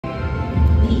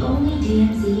the only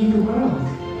DMZ in the world.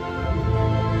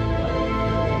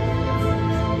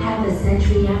 Half a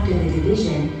century after the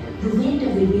division, the wind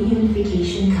of the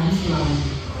reunification comes blowing.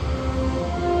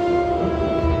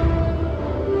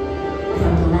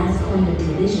 From the last point of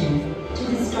division to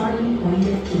the starting point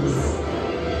of peace.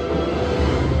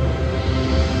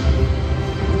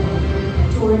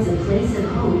 Towards a place of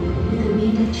hope with a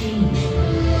wind of change.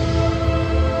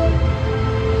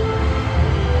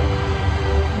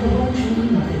 The whole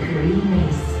dream of the Korean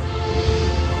race.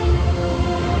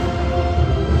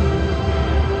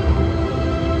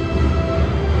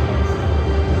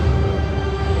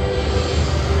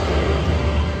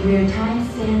 Where time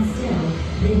stands still,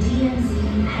 the DMZ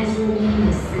has remained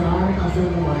the scar of the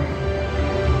war.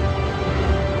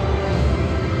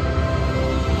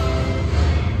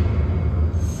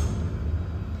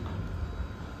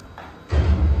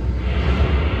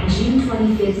 June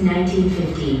 25,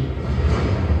 1950.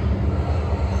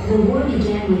 The war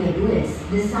began with a blitz,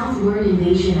 the southward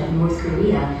invasion of North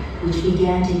Korea, which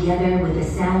began together with the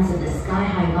sounds of the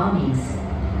sky-high bombings.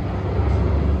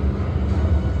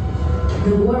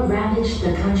 The war ravaged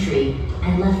the country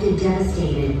and left it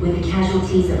devastated with the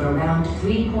casualties of around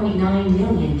 3.9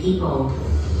 million people,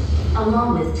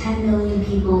 along with 10 million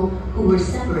people who were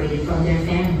separated from their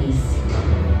families.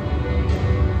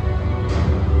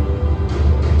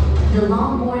 The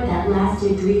long war that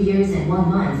lasted 3 years and 1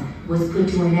 month was put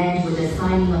to an end with the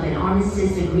signing of an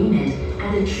armistice agreement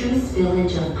at the truce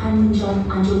village of Panmunjom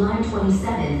on July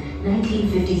 27,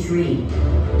 1953.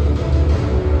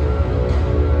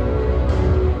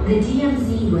 The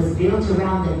DMZ was built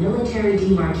around the military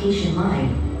demarcation line,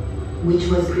 which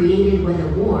was created when the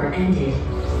war ended.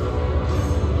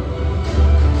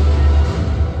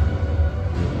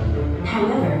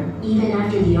 However, even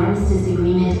after the armistice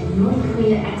agreement, North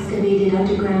Korea excavated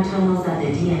underground tunnels at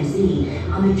the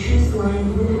DMZ on the truce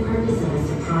line with the purpose of a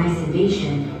surprise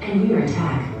invasion and rear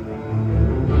attack.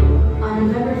 On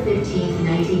November 15,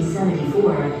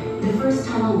 1974, the first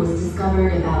tunnel was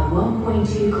discovered about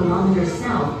 1.2 kilometers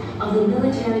south of the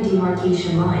military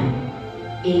demarcation line,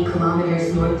 8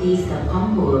 kilometers northeast of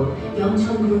Gwangpo,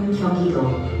 Yeoncheon-gun, Gyeonggi-do.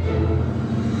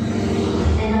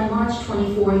 And on March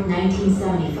 24,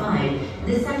 1975,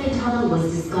 the second tunnel was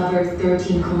discovered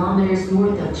 13 kilometers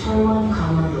north of Cheolwon,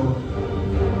 Gangwon-do.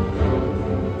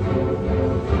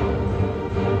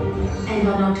 And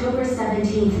on October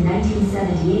 17,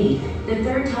 1978, the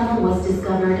third tunnel was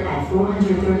discovered at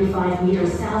 435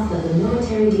 meters south of the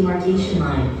military demarcation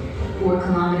line, 4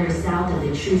 kilometers south of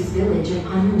the truce village of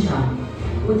Panmunjom,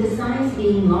 with the size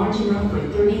being large enough for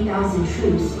 30,000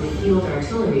 troops with field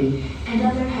artillery and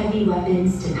other heavy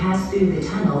weapons to pass through the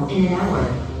tunnel in an hour,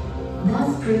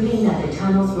 thus proving that the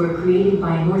tunnels were created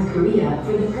by North Korea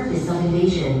for the purpose of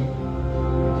invasion.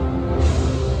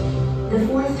 The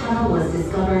fourth tunnel was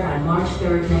discovered on March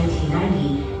 3,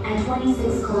 1990, at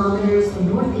 26 kilometers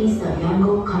northeast of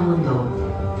Yangon, Gangwon-do.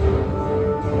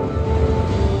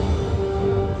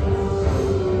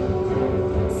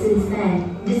 Since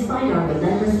then, despite our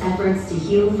relentless efforts to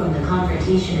heal from the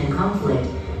confrontation and conflict,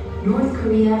 North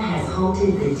Korea has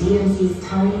halted the DMZ's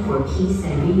time for peace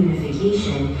and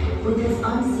reunification with its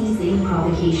unceasing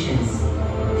provocations.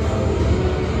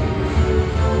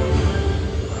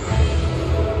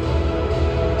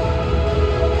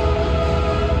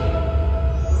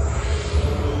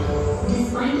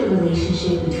 Despite the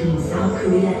relationship between South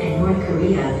Korea and North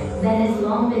Korea that has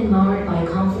long been marred by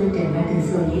conflict and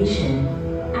reconciliation,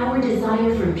 our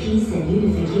desire for peace and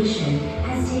unification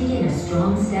has taken a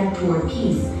strong step toward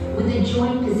peace with the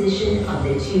joint position of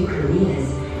the two Koreas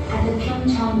at the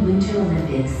Pyeongchang Winter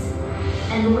Olympics.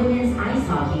 And the women's ice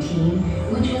hockey team,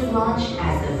 which was launched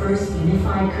as the first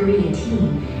unified Korean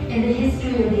team in the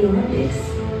history of the Olympics,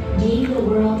 gave the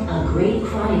world a great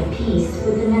cry of peace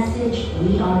with the message,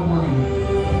 "We are one."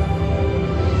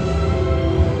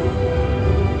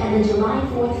 And the July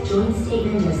 4th joint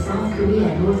statement of South Korea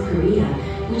and North Korea,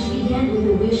 which began with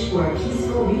a wish for a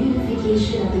peaceful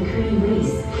reunification of the Korean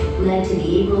race, led to the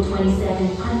April 27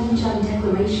 Panmunjom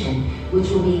Declaration, which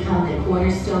will become the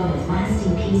cornerstone of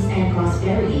lasting peace and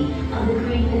prosperity of the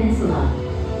Korean Peninsula,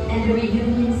 and the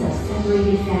reunions of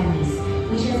separated families,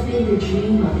 which has been the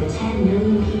dream of the 10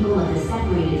 million people of the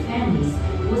separated families,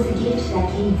 was a gift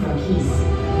that came from peace.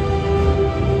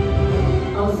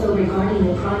 Also regarding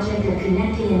the project of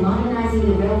connecting and modernizing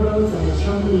the railroads of the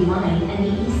Gyeonggi Line and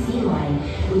the East Sea Line,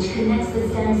 which connects the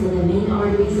stems of the main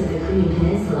arteries of the Korean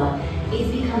Peninsula,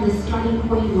 it's become the starting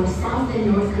point where South and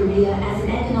North Korea as an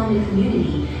economic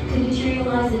community can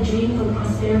materialize a dream for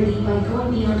prosperity by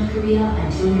going beyond Korea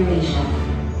until Eurasia.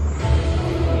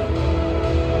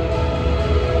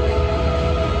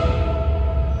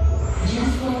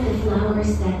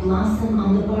 flowers that blossom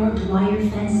on the barbed wire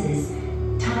fences,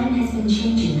 time has been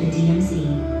changing the DMZ.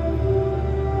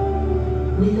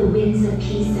 With the winds of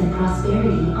peace and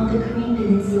prosperity on the Korean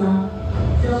Peninsula,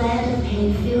 the land of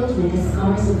pain filled with the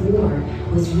scars of war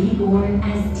was reborn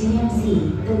as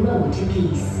DMZ, the road to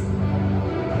peace.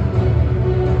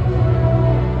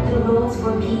 The roads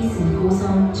for peace in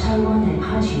Goseong, Chawon, and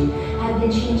Paju have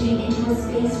been changing into a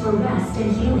space for rest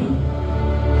and healing.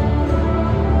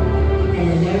 And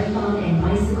the marathon and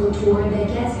bicycle tour that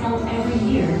gets held every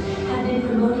year have been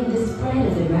promoting the spread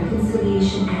of the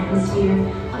reconciliation atmosphere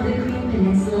of the Korean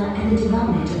Peninsula and the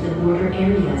development of the border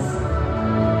areas.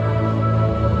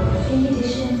 In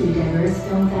addition, through diverse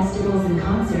film festivals and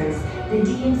concerts, the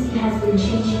DMZ has been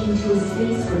changing into a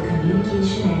space for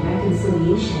communication and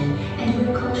reconciliation and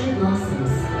where culture blossoms.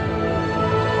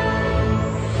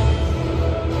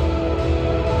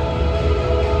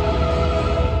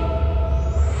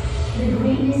 The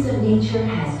greatness of nature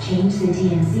has changed the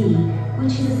DMZ,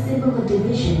 which is a symbol of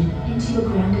division, into a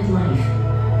grounded life.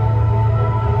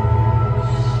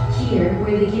 Here,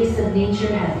 where the gifts of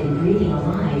nature have been breathing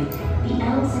alive, the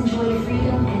elves enjoy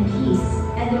freedom and peace,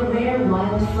 and the rare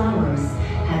wild flowers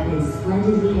have been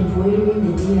splendidly embroidering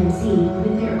the DMZ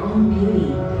with their own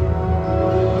beauty.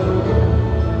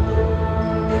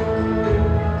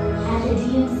 At the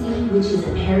DMZ, which is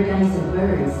a paradise of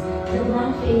birds, the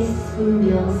black-faced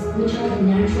spoonbills, which are the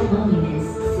natural monuments,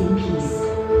 sing peace.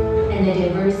 And the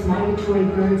diverse migratory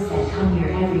birds that come here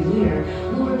every year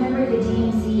will remember the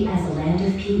DMZ as a land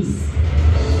of peace.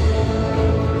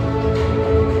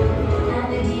 At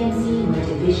the DMZ, where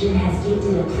division has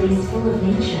gifted a place full of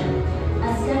nature, a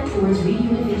step towards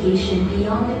reunification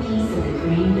beyond the peace of the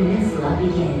Korean Peninsula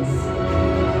begins.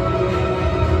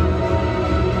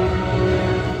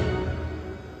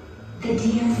 The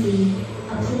DMZ,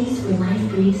 a place where life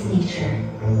breathes nature.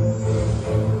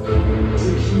 To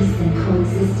peace and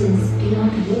coexistence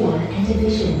beyond war and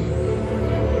division.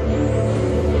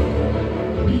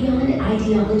 Beyond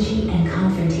ideology and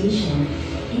confrontation,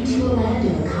 into a land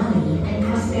of economy and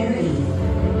prosperity.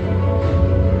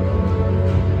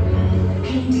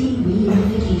 Painting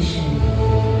reunification.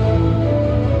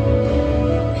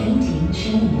 Painting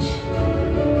change.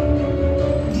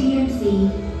 DMZ,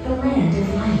 the land of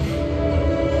life.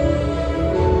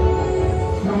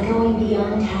 By going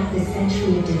beyond half the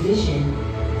century of division,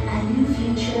 a new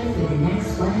future for the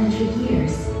next 100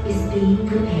 years is being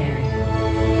prepared.